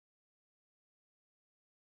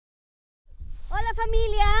Hola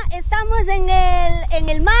familia, estamos en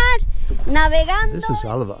el mar, navegando. This is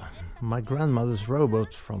Alva, my grandmother's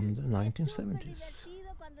rowboat from the 1970s.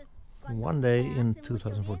 One day in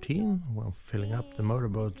 2014, when filling up the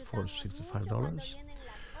motorboat for $65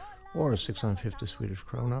 or 650 Swedish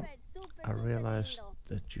krona, I realized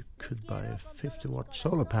that you could buy a 50-watt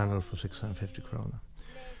solar panel for 650 krona.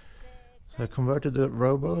 So I converted the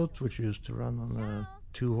rowboat, which used to run on a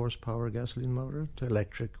 2-horsepower gasoline motor, to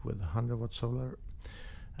electric with 100-watt solar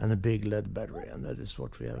and a big lead battery, and that is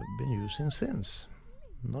what we have been using since.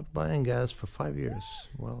 Not buying gas for 5 years.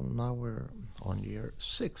 Well, now we're on year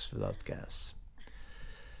 6 without gas.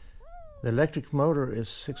 The electric motor is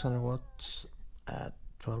 600 watts at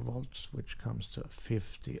 12 volts, which comes to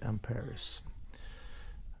 50 amperes.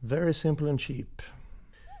 Very simple and cheap.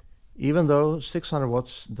 Even though 600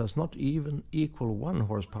 watts does not even equal 1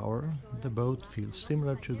 horsepower, the boat feels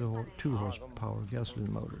similar to the 2-horsepower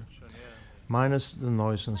gasoline motor, minus the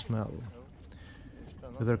noise and smell.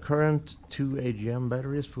 With her current 2 AGM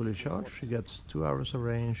batteries fully charged, she gets 2 hours of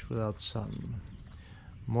range without sun.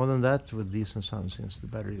 More than that with decent sun, since the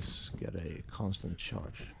batteries get a constant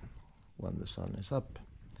charge when the sun is up.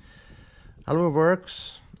 Alva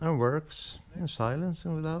works and works in silence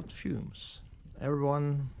and without fumes.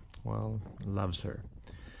 Everyone, well, loves her.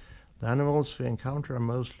 The animals we encounter are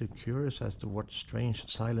mostly curious as to what strange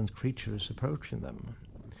silent creature is approaching them.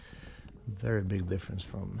 Very big difference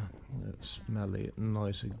from the smelly,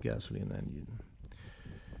 noisy gasoline engine.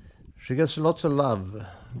 She gets lots of love,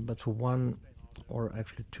 but for one, or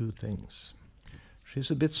actually 2 things.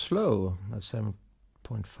 She's a bit slow at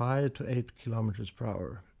 7.5 to 8 kilometers per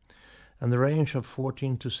hour, and the range of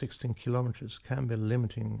 14 to 16 kilometers can be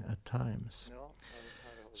limiting at times.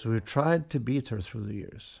 So we tried to beat her through the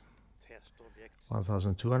years.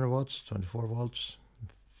 1200 watts, 24 volts,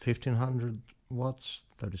 1500 watts,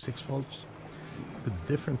 36 volts, with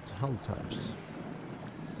different hull types.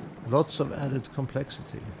 Lots of added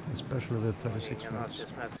complexity, especially with 36 volts.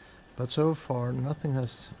 But so far, nothing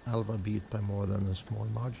has Alva beat by more than a small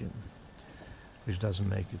margin, which doesn't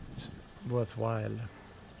make it worthwhile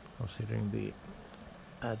considering the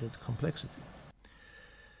added complexity.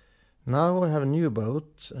 Now we have a new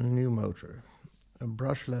boat and a new motor. A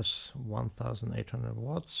brushless 1800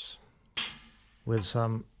 watts with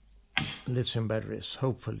some lithium batteries,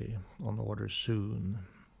 hopefully on order soon.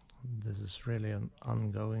 This is really an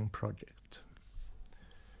ongoing project.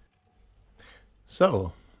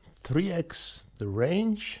 So, 3x the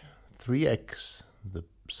range, 3x the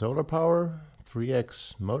solar power,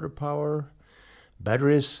 3x motor power,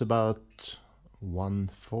 batteries about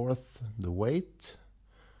 1/4 the weight,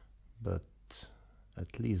 but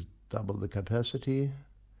at least double the capacity.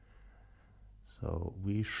 So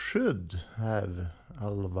we should have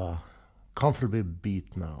Alva comfortably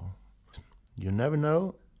beat now. You never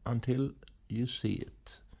know until you see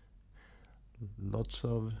it. Lots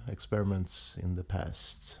of experiments in the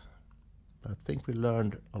past. I think we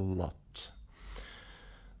learned a lot.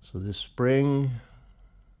 So this spring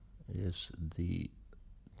is the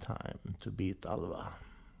time to beat Alva.